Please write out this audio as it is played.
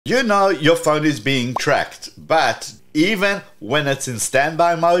You know your phone is being tracked, but even when it's in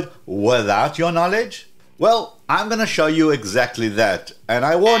standby mode without your knowledge? Well, I'm going to show you exactly that, and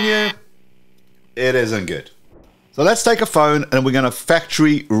I warn you, it isn't good. So let's take a phone and we're going to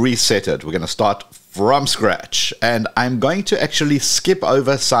factory reset it. We're going to start from scratch, and I'm going to actually skip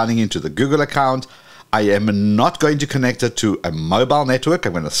over signing into the Google account. I am not going to connect it to a mobile network.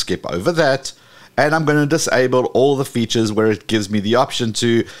 I'm going to skip over that. And I'm going to disable all the features where it gives me the option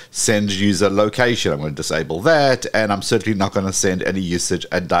to send user location. I'm going to disable that, and I'm certainly not going to send any usage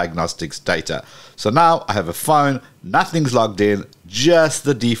and diagnostics data. So now I have a phone, nothing's logged in, just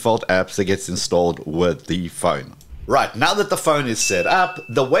the default apps that gets installed with the phone. Right, now that the phone is set up,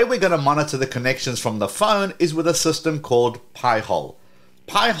 the way we're going to monitor the connections from the phone is with a system called Pyle.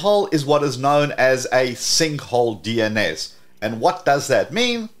 Pyle is what is known as a sinkhole DNS. And what does that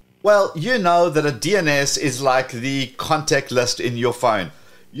mean? Well, you know that a DNS is like the contact list in your phone.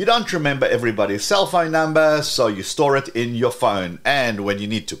 You don't remember everybody's cell phone number, so you store it in your phone. And when you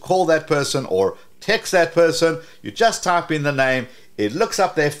need to call that person or text that person, you just type in the name, it looks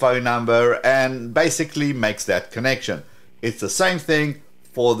up their phone number and basically makes that connection. It's the same thing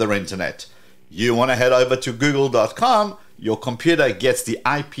for the internet. You want to head over to google.com, your computer gets the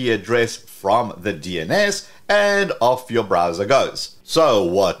IP address from the DNS, and off your browser goes. So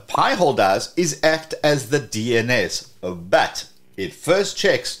what Pyle does is act as the DNS, but it first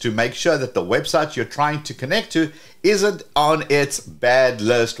checks to make sure that the website you're trying to connect to isn't on its bad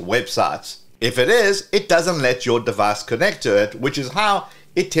list websites. If it is, it doesn't let your device connect to it, which is how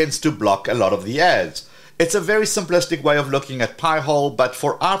it tends to block a lot of the ads. It's a very simplistic way of looking at Pyle, but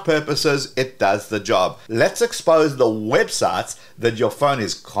for our purposes, it does the job. Let's expose the websites that your phone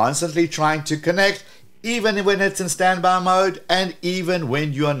is constantly trying to connect, even when it's in standby mode and even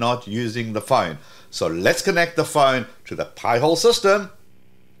when you are not using the phone. So let's connect the phone to the Pyle system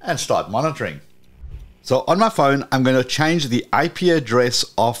and start monitoring. So on my phone, I'm going to change the IP address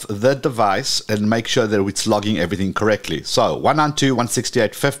of the device and make sure that it's logging everything correctly. So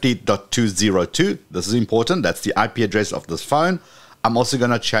 192.168.50.202, this is important, that's the IP address of this phone. I'm also going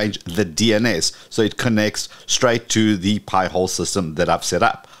to change the DNS so it connects straight to the Pyle system that I've set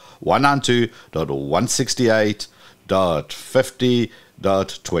up.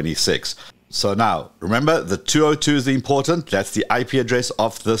 192.168.50.26. So now, remember, the 202 is the important, that's the IP address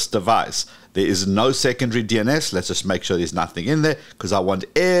of this device. There is no secondary DNS. Let's just make sure there's nothing in there because I want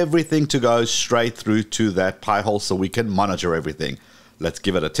everything to go straight through to that Pyle so we can monitor everything. Let's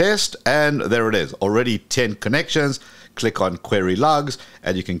give it a test, and there it is. Already 10 connections. Click on Query Logs,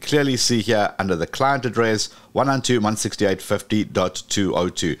 and you can clearly see here under the client address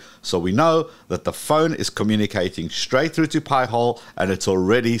 192.168.50.202. So we know that the phone is communicating straight through to Pyle, and it's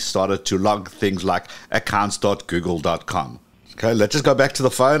already started to log things like accounts.google.com. Okay, let's just go back to the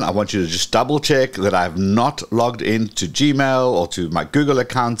phone. I want you to just double check that I have not logged into Gmail or to my Google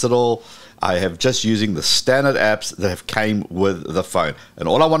accounts at all. I have just using the standard apps that have came with the phone. And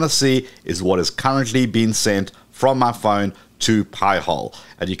all I want to see is what is currently being sent from my phone to Pyle.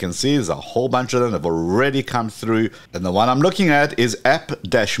 And you can see there's a whole bunch of them that have already come through. And the one I'm looking at is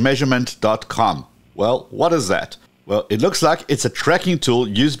app-measurement.com. Well, what is that? Well, it looks like it's a tracking tool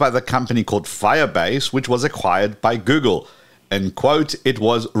used by the company called Firebase, which was acquired by Google. And quote, it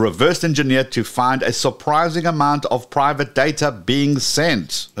was reverse engineered to find a surprising amount of private data being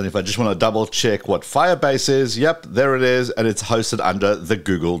sent. And if I just want to double check what Firebase is, yep, there it is. And it's hosted under the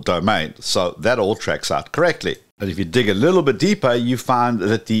Google domain. So that all tracks out correctly. And if you dig a little bit deeper, you find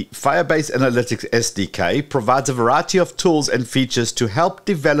that the Firebase Analytics SDK provides a variety of tools and features to help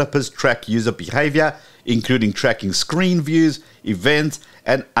developers track user behavior, including tracking screen views, events,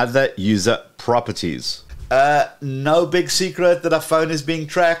 and other user properties. No big secret that our phone is being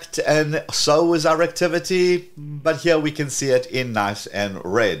tracked, and so is our activity, but here we can see it in nice and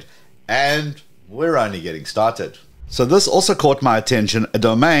red, and we're only getting started. So this also caught my attention, a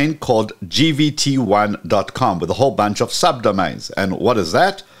domain called gvt1.com with a whole bunch of subdomains. And what is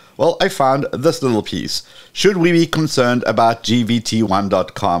that? Well, I found this little piece. Should we be concerned about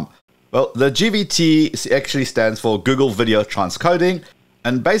gvt1.com? Well, the GVT actually stands for Google Video Transcoding.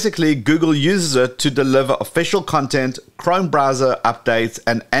 And basically, Google uses it to deliver official content, Chrome browser updates,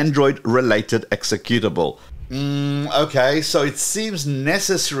 and Android-related executable. Okay, so it seems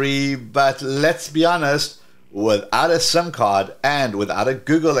necessary, but let's be honest, without a SIM card and without a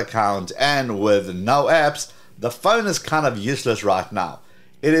Google account and with no apps, the phone is kind of useless right now.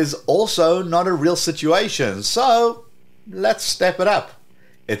 It is also not a real situation, so let's step it up.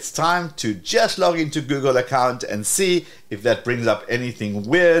 It's time to just log into Google account and see if that brings up anything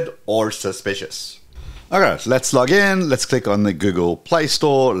weird or suspicious. Okay, let's log in. Let's click on the Google Play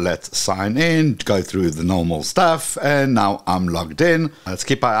Store. Let's sign in, go through the normal stuff. And now I'm logged in. Let's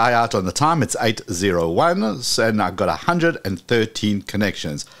keep our eye out on the time. It's 8:01, and I've got 113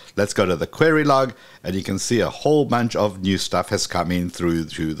 connections. Let's go to the query log, and you can see a whole bunch of new stuff has come in through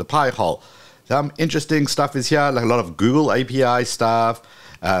the Pyle. Some interesting stuff is here, like a lot of Google API stuff.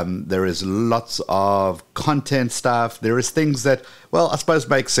 There is lots of content stuff. There is things that, well, I suppose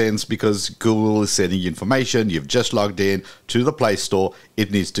make sense because Google is sending you information. You've just logged in to the Play Store.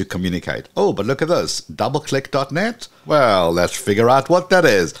 It needs to communicate. Oh, but look at this. Doubleclick.net. Well, let's figure out what that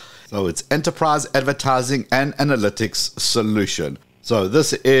is. So it's Enterprise Advertising and Analytics Solution. So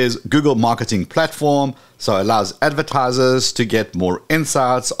this is Google Marketing Platform. So it allows advertisers to get more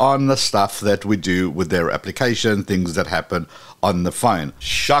insights on the stuff that we do with their application, things that happen on the phone.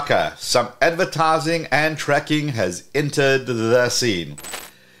 Shocker, some advertising and tracking has entered the scene.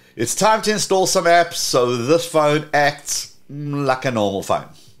 It's time to install some apps so this phone acts like a normal phone.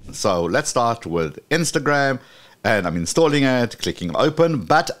 So let's start with Instagram, and I'm installing it, clicking open,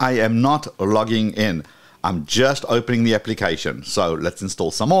 but I am not logging in. I'm just opening the application. So let's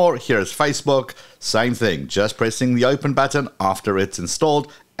install some more. Here is Facebook, same thing, just pressing the open button after it's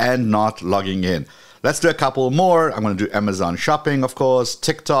installed and not logging in. Let's do a couple more. I'm going to do Amazon Shopping, of course,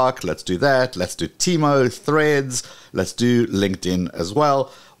 TikTok, let's do that. Let's do Timo, Threads, let's do LinkedIn as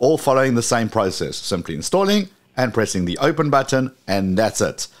well. All following the same process, simply installing and pressing the open button, and that's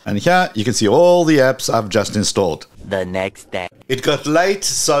it. And here you can see all the apps I've just installed. The next day. It got late,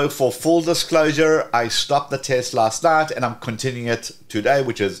 so for full disclosure, I stopped the test last night and I'm continuing it today,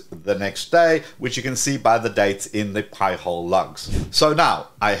 which is the next day, which you can see by the dates in the Pyle logs. So now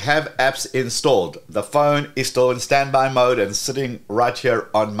I have apps installed. The phone is still in standby mode and sitting right here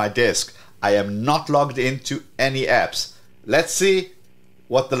on my desk. I am not logged into any apps. Let's see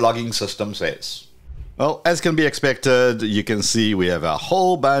what the logging system says. Well, as can be expected, you can see we have a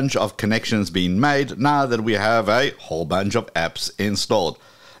whole bunch of connections being made now that we have a whole bunch of apps installed.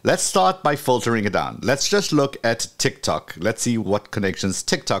 Let's start by filtering it down. Let's just look at TikTok. Let's see what connections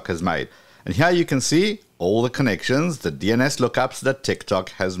TikTok has made. And here you can see all the connections, the DNS lookups that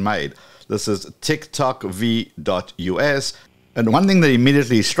TikTok has made. This is tiktokv.us. And one thing that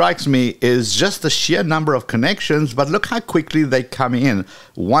immediately strikes me is just the sheer number of connections, but look how quickly they come in,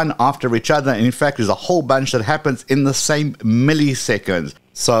 one after each other. And in fact, there's a whole bunch that happens in the same milliseconds.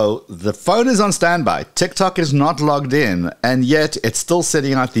 So the phone is on standby, TikTok is not logged in, and yet it's still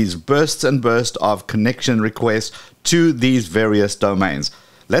sending out these bursts and bursts of connection requests to these various domains.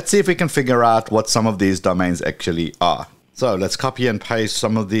 Let's see if we can figure out what some of these domains actually are. So let's copy and paste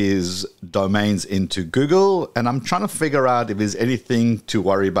some of these domains into Google, and I'm trying to figure out if there's anything to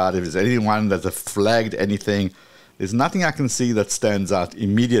worry about, if there's anyone that's flagged anything. There's nothing I can see that stands out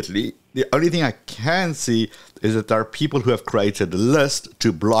immediately. The only thing I can see is that there are people who have created a list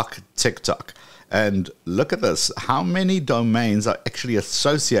to block TikTok. And look at this, how many domains are actually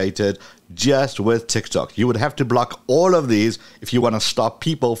associated just with TikTok? You would have to block all of these if you want to stop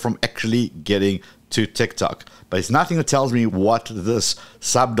people from actually getting to TikTok. But it's nothing that tells me what this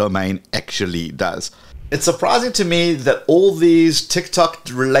subdomain actually does. It's surprising to me that all these TikTok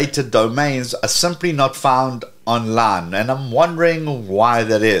related domains are simply not found online, and I'm wondering why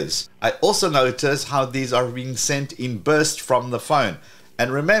that is. I also notice how these are being sent in bursts from the phone.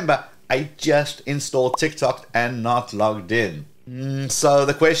 And remember, I just installed TikTok and not logged in. So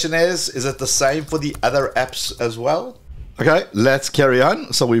the question is it the same for the other apps as well? Okay, let's carry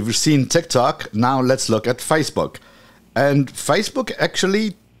on. So we've seen TikTok. Now let's look at Facebook. And Facebook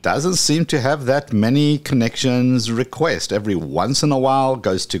actually doesn't seem to have that many connections request. Every once in a while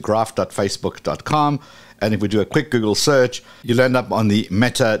goes to graph.facebook.com. And if we do a quick Google search, you'll end up on the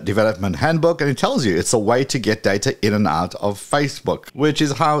Meta Development Handbook, and it tells you it's a way to get data in and out of Facebook, which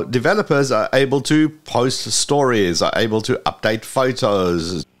is how developers are able to post stories, are able to update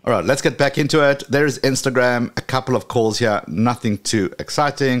photos. All right, let's get back into it. There's Instagram, a couple of calls here, nothing too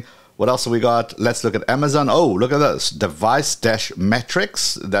exciting. What else have we got? Let's look at Amazon. Oh, look at this.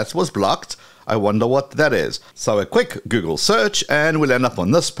 Device-metrics. That was blocked. I wonder what that is. So a quick Google search and we'll end up on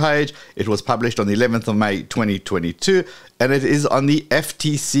this page. It was published on the 11th of May 2022 and it is on the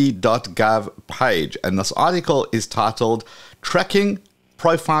ftc.gov page. And this article is titled Tracking,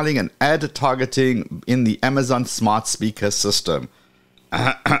 Profiling and Ad Targeting in the Amazon Smart Speaker System.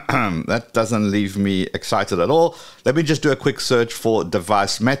 That doesn't leave me excited at all. Let me just do a quick search for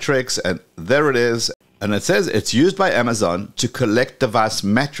device metrics and there it is. And it says it's used by Amazon to collect device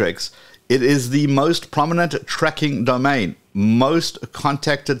metrics. It is the most prominent tracking domain. Most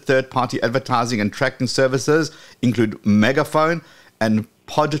contacted third-party advertising and tracking services include Megaphone and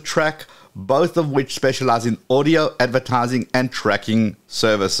PodTrack, both of which specialize in audio, advertising, and tracking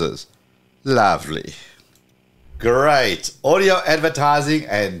services. Lovely. Great. Audio, advertising,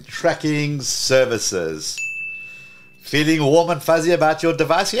 and tracking services. Feeling warm and fuzzy about your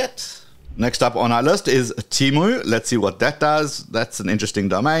device yet? Next up on our list is Temu. Let's see what that does. That's an interesting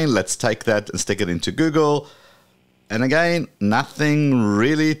domain. Let's take that and stick it into Google. And again, nothing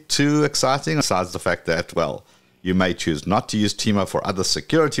really too exciting besides the fact that, well, you may choose not to use Temu for other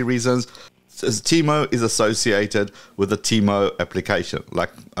security reasons. As Temu is associated with the Temu application.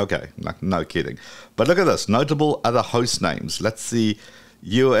 Okay, no kidding. But look at this, notable other host names. Let's see,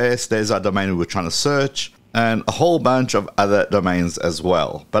 US, there's our domain we were trying to search, and a whole bunch of other domains as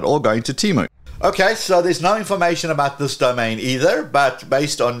well, but all going to Temu. Okay, so there's no information about this domain either, but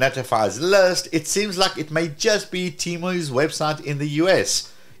based on Netify's list, it seems like it may just be Temu's website in the US.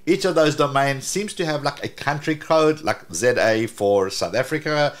 Each of those domains seems to have like a country code, like ZA for South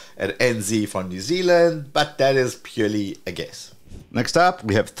Africa and NZ for New Zealand, but that is purely a guess. Next up,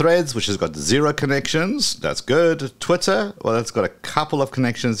 we have Threads, which has got 0 connections. That's good. Twitter, well, that's got a couple of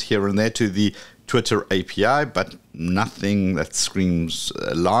connections here and there to the Twitter API, but nothing that screams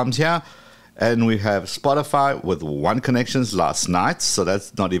alarms here. And we have Spotify with 1 connection last night, so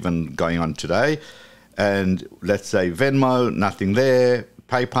that's not even going on today. And let's say Venmo, nothing there.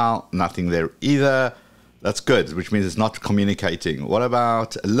 PayPal, nothing there either. That's good, which means it's not communicating. What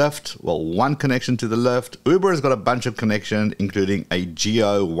about Lyft? Well, 1 connection to the Lyft. Uber has got a bunch of connections, including a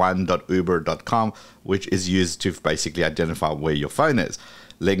geo1.uber.com, which is used to basically identify where your phone is.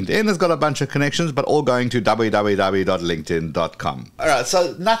 LinkedIn has got a bunch of connections, but all going to www.linkedin.com. All right,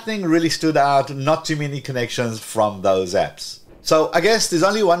 so nothing really stood out, not too many connections from those apps. So I guess there's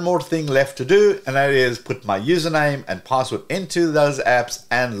only one more thing left to do, and that is put my username and password into those apps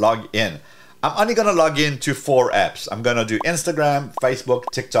and log in. I'm only going to log in to 4 apps. I'm going to do Instagram, Facebook,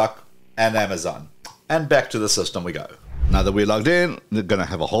 TikTok, and Amazon. And back to the system we go. Now that we're logged in, we're going to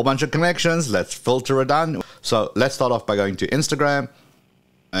have a whole bunch of connections. Let's filter it down. So let's start off by going to Instagram.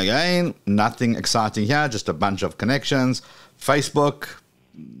 Again, nothing exciting here, just a bunch of connections. Facebook,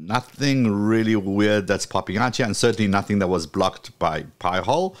 nothing really weird that's popping out here, and certainly nothing that was blocked by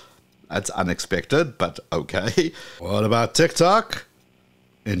Pyle. That's unexpected, but okay. What about TikTok?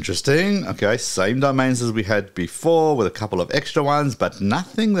 Interesting. Okay, same domains as we had before with a couple of extra ones, but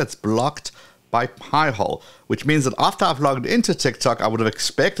nothing that's blocked by Pyle, which means that after I've logged into TikTok, I would have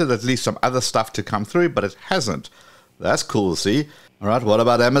expected at least some other stuff to come through, but it hasn't. That's cool to see. All right, what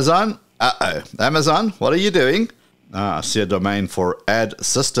about Amazon? Amazon, what are you doing? I see a domain for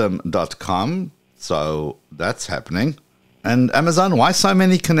adsystem.com, so that's happening. And Amazon, why so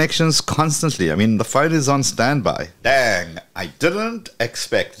many connections constantly? I mean, the phone is on standby. Dang, I didn't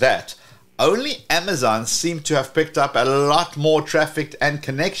expect that. Only Amazon seemed to have picked up a lot more traffic and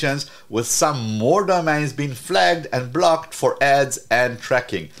connections, with some more domains being flagged and blocked for ads and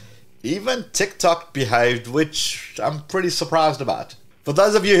tracking. Even TikTok behaved, which I'm pretty surprised about. For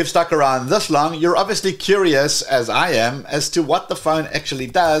those of you who've stuck around this long, you're obviously curious, as I am, as to what the phone actually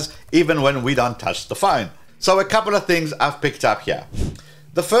does, even when we don't touch the phone. So a couple of things I've picked up here.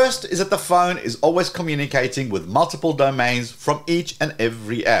 The first is that the phone is always communicating with multiple domains from each and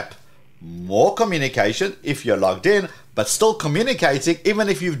every app. More communication if you're logged in, but still communicating even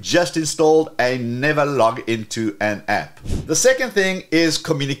if you've just installed and never log into an app. The second thing is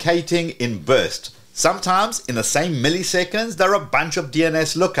communicating in bursts. Sometimes in the same milliseconds, there are a bunch of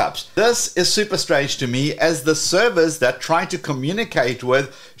DNS lookups. This is super strange to me, as the servers that try to communicate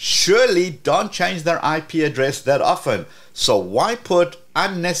with surely don't change their IP address that often. So why put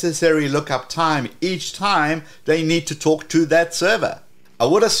unnecessary lookup time each time they need to talk to that server? I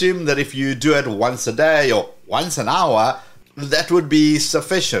would assume that if you do it once a day or once an hour, that would be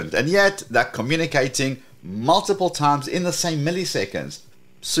sufficient. And yet they're communicating multiple times in the same milliseconds.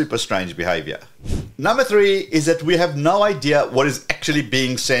 Super strange behavior. Number 3 is that we have no idea what is actually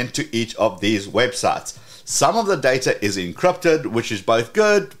being sent to each of these websites. Some of the data is encrypted, which is both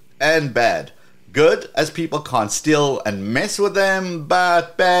good and bad. Good, as people can't steal and mess with them,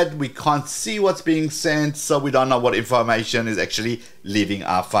 but bad, we can't see what's being sent, so we don't know what information is actually leaving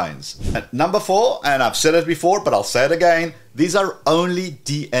our phones. And number 4, and I've said it before, but I'll say it again, these are only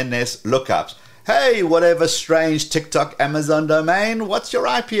DNS lookups. Hey, whatever strange TikTok Amazon domain, what's your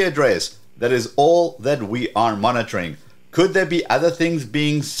IP address? That is all that we are monitoring. Could there be other things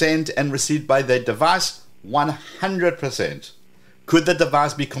being sent and received by the device? 100%. Could the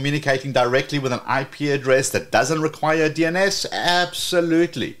device be communicating directly with an IP address that doesn't require DNS?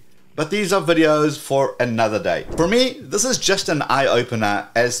 Absolutely. But these are videos for another day. For me, this is just an eye-opener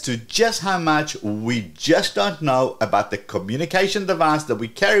as to just how much we just don't know about the communication device that we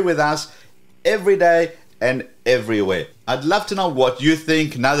carry with us every day and everywhere. I'd love to know what you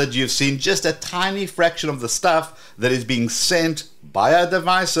think now that you've seen just a tiny fraction of the stuff that is being sent by our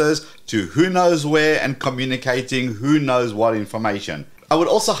devices to who knows where and communicating who knows what information. I would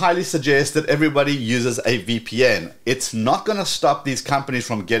also highly suggest that everybody uses a VPN. It's not going to stop these companies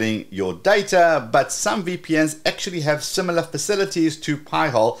from getting your data, but some VPNs actually have similar facilities to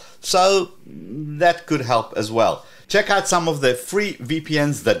Pyle, so that could help as well. Check out some of the free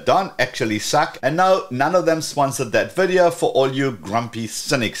VPNs that don't actually suck, and no, none of them sponsored that video for all you grumpy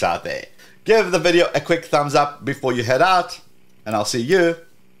cynics out there. Give the video a quick thumbs up before you head out, and I'll see you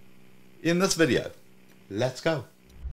in this video. Let's go.